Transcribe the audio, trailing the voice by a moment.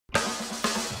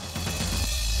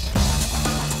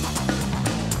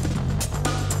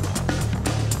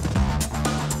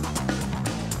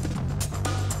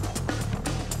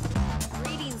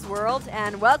world,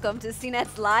 and welcome to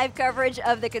CNET's live coverage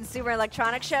of the Consumer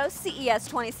Electronics Show, CES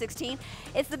 2016.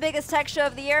 It's the biggest tech show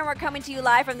of the year, and we're coming to you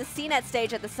live from the CNET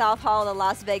stage at the South Hall of the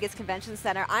Las Vegas Convention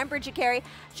Center. I'm Bridget Carey,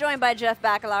 joined by Jeff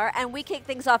Bakalar, and we kick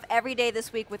things off every day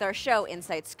this week with our show,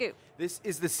 Inside Scoop. This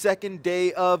is the second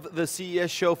day of the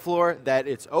CES show floor that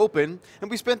it's open,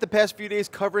 and we spent the past few days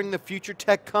covering the future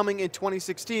tech coming in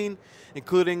 2016,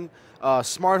 including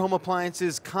smart home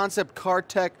appliances, concept car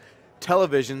tech,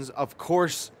 televisions, of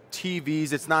course,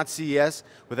 TVs. It's not CES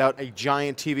without a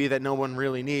giant TV that no one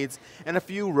really needs, and a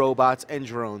few robots and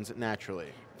drones, naturally.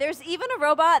 There's even a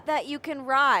robot that you can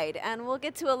ride, and we'll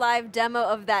get to a live demo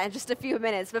of that in just a few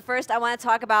minutes. But first, I want to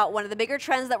talk about one of the bigger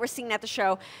trends that we're seeing at the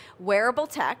show, wearable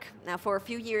tech. Now, for a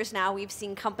few years now, we've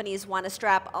seen companies want to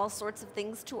strap all sorts of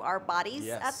things to our bodies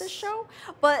at the show,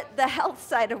 but the health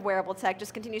side of wearable tech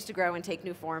just continues to grow and take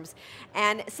new forms.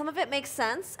 And some of it makes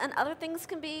sense, and other things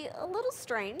can be a little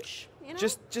strange, you know?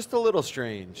 Just a little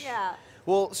strange. Yeah.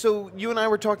 Well, so you and I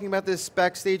were talking about this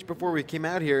backstage before we came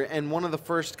out here, and one of the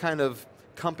first kind of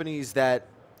companies that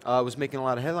was making a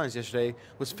lot of headlines yesterday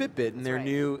was Fitbit and their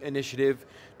new initiative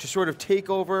to sort of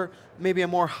take over maybe a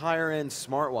more higher-end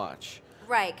smartwatch.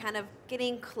 Right, kind of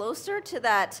getting closer to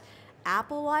that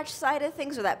Apple Watch side of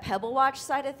things or that Pebble Watch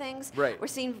side of things. Right. We're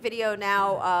seeing video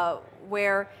now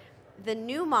where the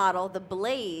new model, the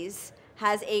Blaze,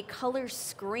 has a color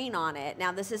screen on it.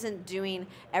 Now, this isn't doing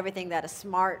everything that a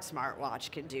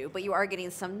smartwatch can do, but you are getting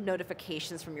some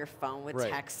notifications from your phone with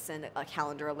texts and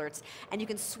calendar alerts, and you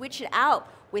can switch it out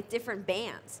with different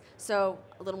bands. So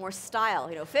a little more style.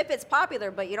 You know, Fitbit's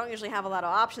popular, but you don't usually have a lot of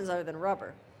options other than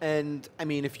rubber. And I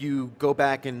mean, if you go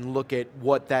back and look at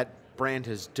what that brand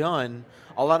has done,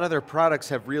 a lot of their products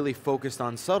have really focused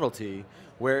on subtlety,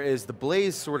 whereas the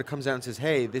Blaze sort of comes out and says,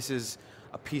 hey, this is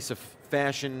a piece of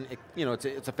fashion, you know,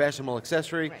 it's a fashionable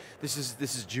accessory. Right. This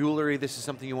is jewelry. This is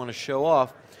something you want to show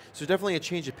off. So definitely a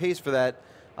change of pace for that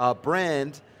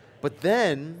brand. But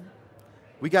then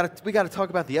we got to talk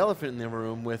about the elephant in the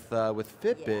room with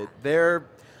Fitbit. Yeah. They're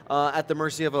at the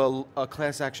mercy of a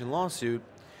class action lawsuit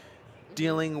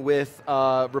dealing with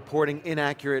reporting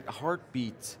inaccurate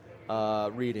heartbeat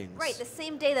readings. Right, the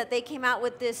same day that they came out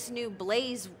with this new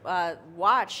Blaze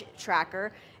watch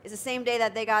tracker is the same day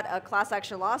that they got a class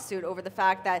action lawsuit over the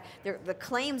fact that the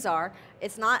claims are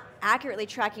it's not accurately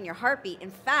tracking your heartbeat.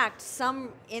 In fact, some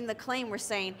in the claim were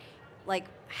saying like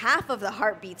half of the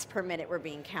heartbeats per minute were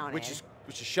being counted. Which is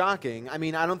shocking. I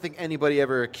mean, I don't think anybody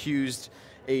ever accused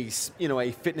a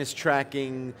fitness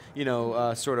tracking,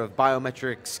 sort of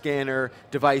biometric scanner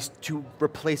device to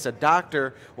replace a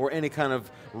doctor or any kind of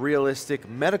realistic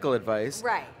medical advice.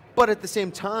 Right. But at the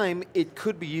same time, it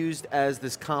could be used as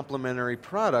this complementary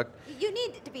product. You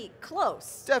need to be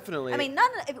close. Definitely. I mean,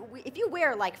 if you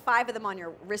wear like 5 of them on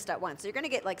your wrist at once, you're going to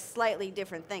get like slightly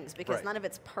different things because none of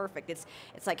it's perfect. It's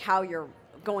like how you're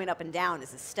going up and down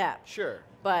is a step. Sure.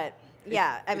 But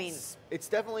yeah, I mean, it's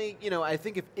definitely, I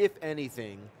think if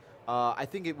anything, I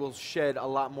think it will shed a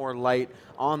lot more light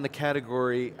on the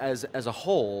category as a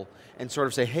whole and sort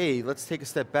of say, hey, let's take a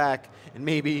step back and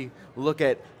maybe look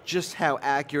at just how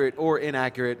accurate or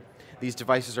inaccurate these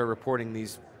devices are reporting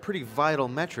these pretty vital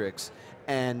metrics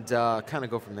and kind of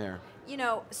go from there.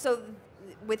 So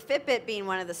with Fitbit being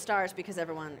one of the stars, because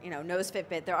everyone knows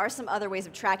Fitbit, there are some other ways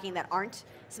of tracking that aren't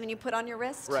something you put on your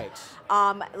wrist. Right.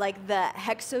 Like the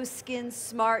Hexoskin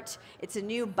Smart. It's a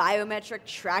new biometric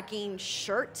tracking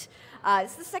shirt.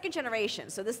 It's the 2nd generation,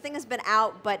 so this thing has been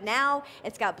out, but now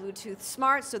it's got Bluetooth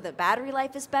Smart, so the battery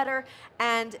life is better.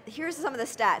 And here's some of the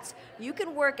stats. You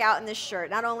can work out in this shirt.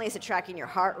 Not only is it tracking your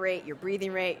heart rate, your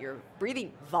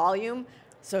breathing volume.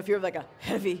 So if you're like a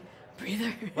heavy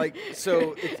breather.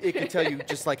 So it can tell you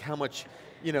just like how much,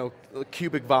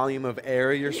 cubic volume of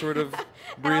air you're sort of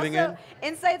breathing and also in.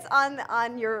 Insights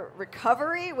on your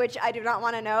recovery, which I do not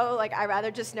want to know. Like, I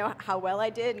rather just know how well I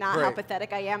did, not how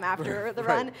pathetic I am after the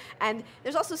run. And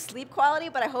there's also sleep quality,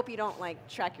 but I hope you don't like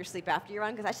track your sleep after you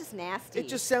run because that's just nasty. It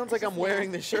just sounds like I'm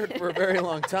wearing this shirt for a very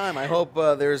long time. I hope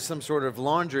there's some sort of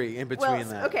laundry in between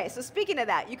that. Okay, so speaking of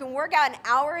that, you can work out an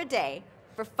hour a day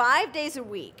for 5 days a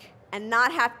week and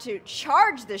not have to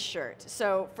charge this shirt.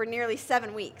 So for nearly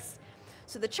 7 weeks.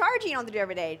 So the charging you don't have to do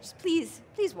every day, just please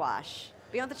wash.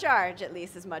 But you don't have to charge at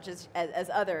least as much as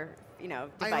other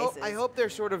devices. I hope they're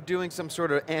sort of doing some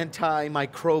sort of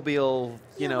antimicrobial,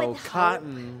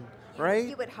 cotton right?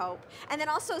 You would hope. And then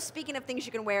also, speaking of things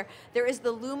you can wear, there is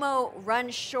the Lumo Run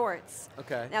shorts.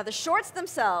 Okay. Now, the shorts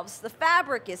themselves, the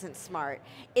fabric isn't smart.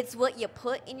 It's what you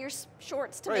put in your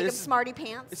shorts to make them smarty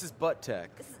pants. This is butt tech.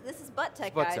 This is butt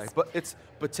tech, Butt guys. tech, but it's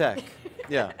butt tech.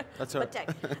 Yeah, that's right. Butt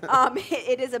tech.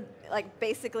 It is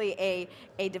basically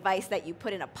a device that you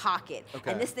put in a pocket,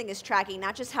 Okay. and this thing is tracking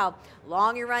not just how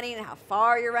long you're running and how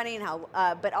far you're running, and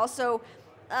how, but also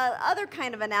other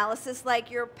kind of analysis like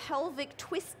your pelvic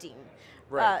twisting.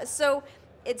 Right. So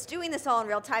it's doing this all in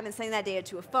real time and sending that data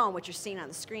to a phone, which you're seeing on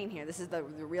the screen here. This is the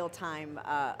real time,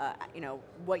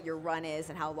 what your run is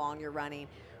and how long you're running.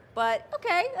 But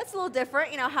okay, that's a little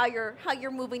different. You know how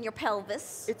you're moving your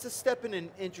pelvis. It's a step in an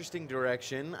interesting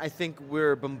direction. I think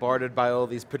we're bombarded by all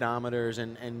these pedometers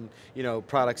and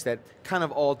products that kind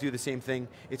of all do the same thing.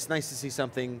 It's nice to see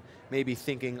something maybe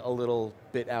thinking a little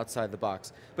bit outside the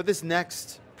box. But this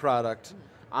next product,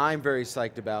 I'm very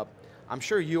psyched about. I'm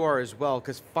sure you are as well,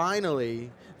 because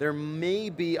finally there may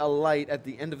be a light at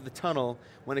the end of the tunnel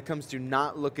when it comes to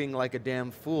not looking like a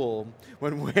damn fool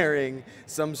when wearing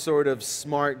some sort of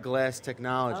smart glass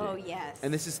technology. Oh, yes.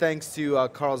 And this is thanks to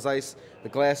Carl Zeiss, the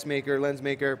glass maker, lens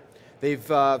maker. They've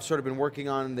sort of been working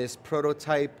on this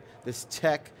prototype, this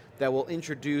tech that will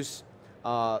introduce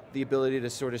the ability to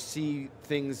sort of see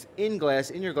things in glass,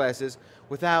 in your glasses,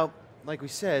 without, like we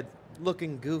said,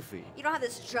 looking goofy. You don't have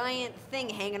this giant thing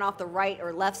hanging off the right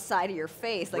or left side of your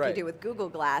face like you do with Google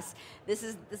Glass. This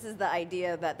is the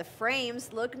idea that the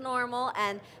frames look normal,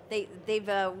 and they've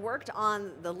worked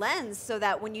on the lens so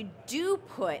that when you do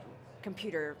put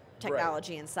computer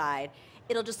technology inside,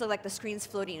 it'll just look like the screen's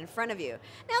floating in front of you.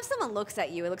 Now, if someone looks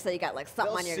at you, it looks like you got like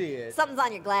something on your something's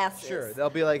on your glasses. Sure, they'll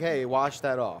be like, "Hey, wash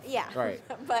that off." Yeah, right.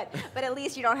 but at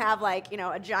least you don't have like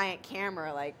a giant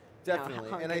camera like.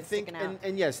 Definitely, and I think,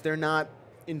 and yes, they're not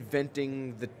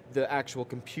inventing the actual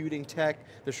computing tech.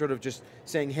 They're sort of just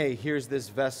saying, hey, here's this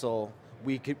vessel.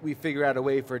 We figure out a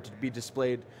way for it to be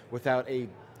displayed without a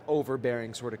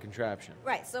overbearing sort of contraption.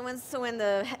 Right. So when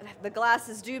the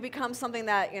glasses do become something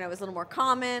that is a little more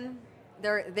common,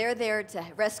 they're there to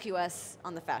rescue us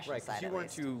on the fashion side. Right,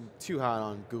 because you weren't too hot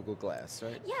on Google Glass,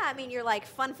 right? Yeah, I mean you're like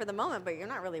fun for the moment, but you're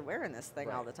not really wearing this thing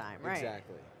all the time, right?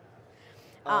 Exactly.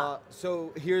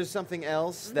 So here's something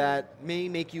else that may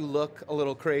make you look a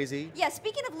little crazy. Yeah,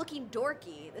 speaking of looking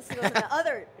dorky, this goes in the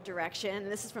other direction,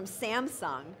 and this is from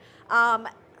Samsung. All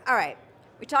right,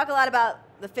 we talk a lot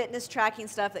about the fitness tracking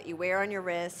stuff that you wear on your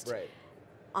wrist. Right.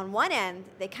 On one end,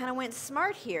 they kind of went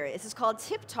smart here. This is called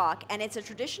Tip Talk, and it's a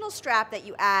traditional strap that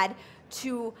you add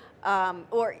to,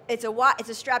 or it's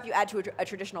a strap you add to a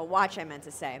traditional watch, I meant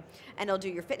to say, and it'll do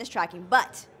your fitness tracking,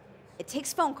 but it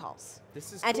takes phone calls.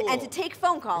 This is cool. And to take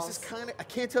phone calls. This is I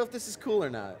can't tell if this is cool or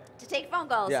not. To take phone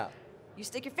calls, you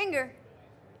stick your finger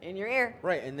in your ear.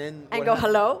 Right, and then and go,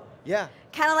 hello? Yeah.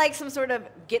 Kind of like some sort of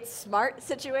get smart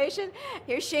situation.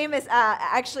 Here's Seamus.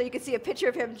 Actually, you can see a picture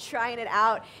of him trying it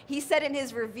out. He said in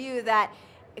his review that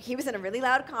he was in a really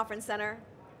loud conference center,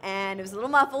 and it was a little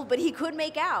muffled, but he could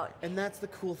make out. And that's the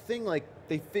cool thing, like,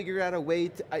 they figured out a way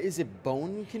to, is it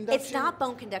bone conduction? It's not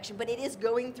bone conduction, but it is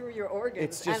going through your organs.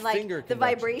 It's just and like finger the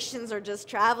conduction. vibrations are just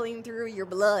traveling through your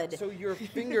blood. So your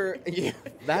finger,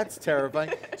 that's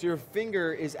terrifying. So your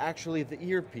finger is actually the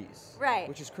earpiece. Right.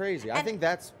 Which is crazy. I think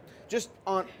that's just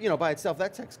on, by itself,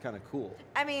 that tech's kind of cool.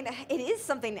 I mean, it is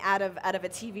something out of a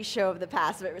TV show of the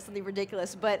past, it was something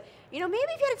ridiculous. But, maybe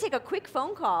if you had to take a quick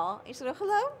phone call, you sort of,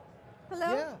 hello?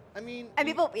 Hello? Yeah, I mean... And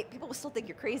people will still think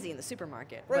you're crazy in the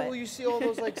supermarket. Right, well, you see all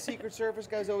those, like, Secret Service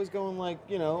guys always going, like,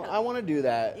 I want to do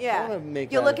that. Yeah. I want to make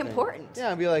You'll that look a thing. important.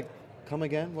 Yeah, I'd be like, come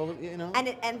again? Well,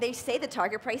 And they say the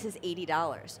target price is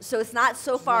 $80. So it's not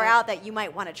so far out that you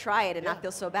might want to try it and not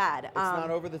feel so bad. It's not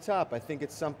over the top. I think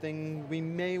it's something we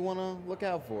may want to look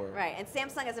out for. Right, and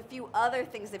Samsung has a few other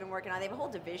things they've been working on. They have a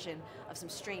whole division of some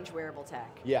strange wearable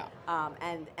tech. Yeah.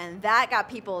 And that got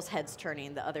people's heads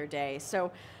turning the other day.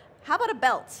 So how about a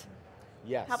belt?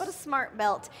 Yes. How about a smart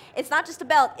belt? It's not just a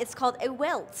belt, it's called a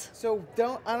welt. So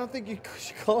I don't think you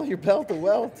should call your belt a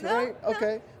welt, right? No.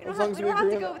 Okay. We don't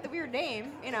have to go with the weird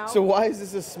name, So why is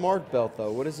this a smart belt,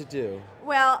 though? What does it do?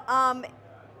 Well,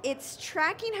 it's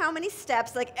tracking how many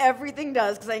steps, like everything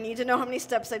does, because I need to know how many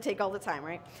steps I take all the time,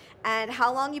 right? And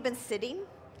how long you've been sitting.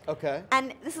 Okay.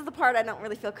 And this is the part I don't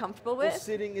really feel comfortable with. Well,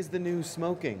 sitting is the new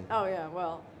smoking. Oh, yeah,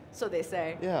 well, so they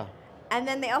say. Yeah. And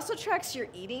then they also tracks your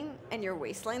eating and your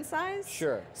waistline size.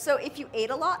 Sure. So if you ate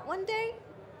a lot one day,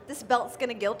 this belt's going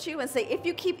to guilt you and say, if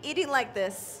you keep eating like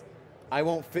this, I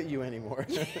won't fit you anymore.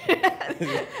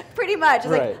 Pretty much. It's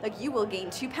Right. like you will gain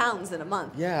 2 pounds in a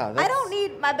month. Yeah. I don't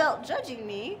need my belt judging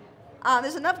me.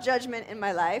 There's enough judgment in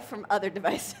my life from other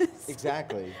devices.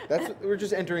 Exactly. We're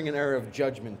just entering an era of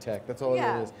judgment tech. That's all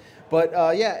Yeah. it is. But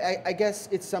yeah, I guess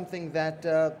it's something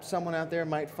that someone out there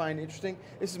might find interesting.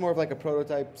 This is more of like a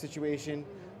prototype situation.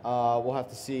 We'll have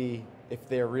to see if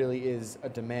there really is a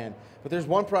demand. But there's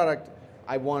one product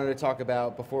I wanted to talk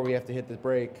about before we have to hit the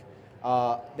break.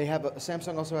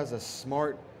 Samsung also has a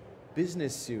smart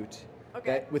business suit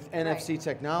with NFC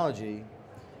technology.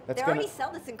 They already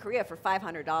sell this in Korea for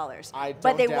 $500.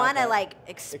 But they want to like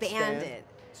expand it.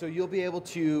 So you'll be able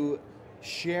to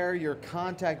share your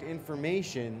contact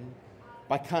information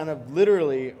by kind of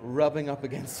literally rubbing up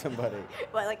against somebody.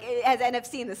 Well, like it has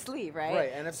NFC in the sleeve, right?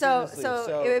 Right, NFC in the sleeve.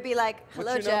 So it would be like,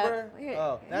 hello, what's your Jeff. number? Here,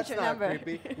 Oh, here's that's your not number.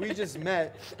 creepy. We just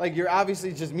met. Like, you're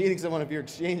obviously just meeting someone. If you're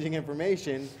exchanging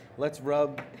information, let's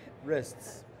rub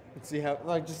wrists. Let's see how,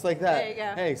 like, just like that. There you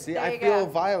go. Hey, see, There I you feel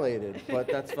go. violated, but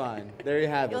that's fine. There you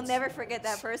have it. You'll never forget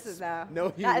that person, though. No,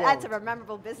 you That's a won't.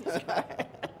 memorable business card.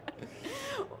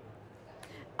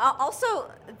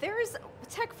 Also, there's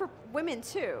tech for women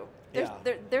too.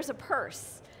 There's a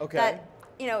purse. Okay. That,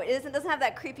 it doesn't have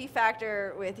that creepy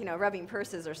factor with, rubbing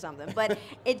purses or something, but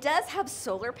it does have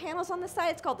solar panels on the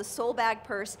side. It's called the Soul Bag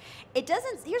Purse. Here's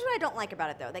what I don't like about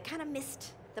it though. They kind of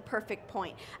missed the perfect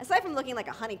point. Aside from looking like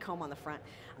a honeycomb on the front,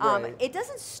 it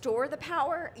doesn't store the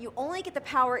power. You only get the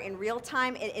power in real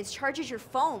time. It charges your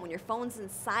phone when your phone's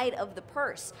inside of the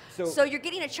purse. So you're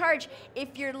getting a charge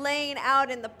if you're laying out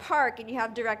in the park and you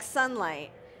have direct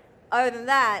sunlight. Other than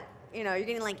that, you're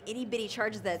getting like itty bitty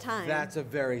charges at a time. That's a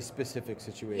very specific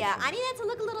situation. Yeah, I need that to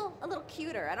look a little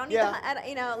cuter. I don't need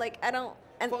I don't.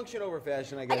 And function over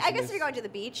fashion, I guess. I guess if you're going to the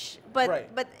beach, but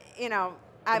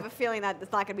I have a feeling that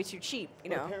it's not going to be too cheap.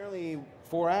 Apparently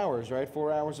 4 hours, right?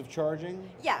 4 hours of charging.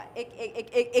 Yeah,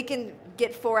 it can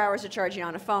get 4 hours of charging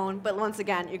on a phone, but once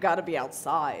again, you got to be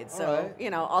outside. So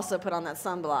also put on that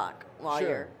sunblock while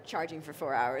you're charging for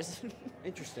 4 hours.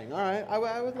 Interesting. All right,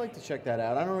 I would like to check that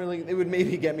out. I don't really. It would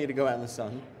maybe get me to go out in the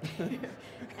sun.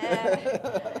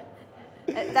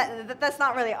 That's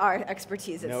not really our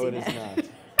expertise at CES. No, it is not.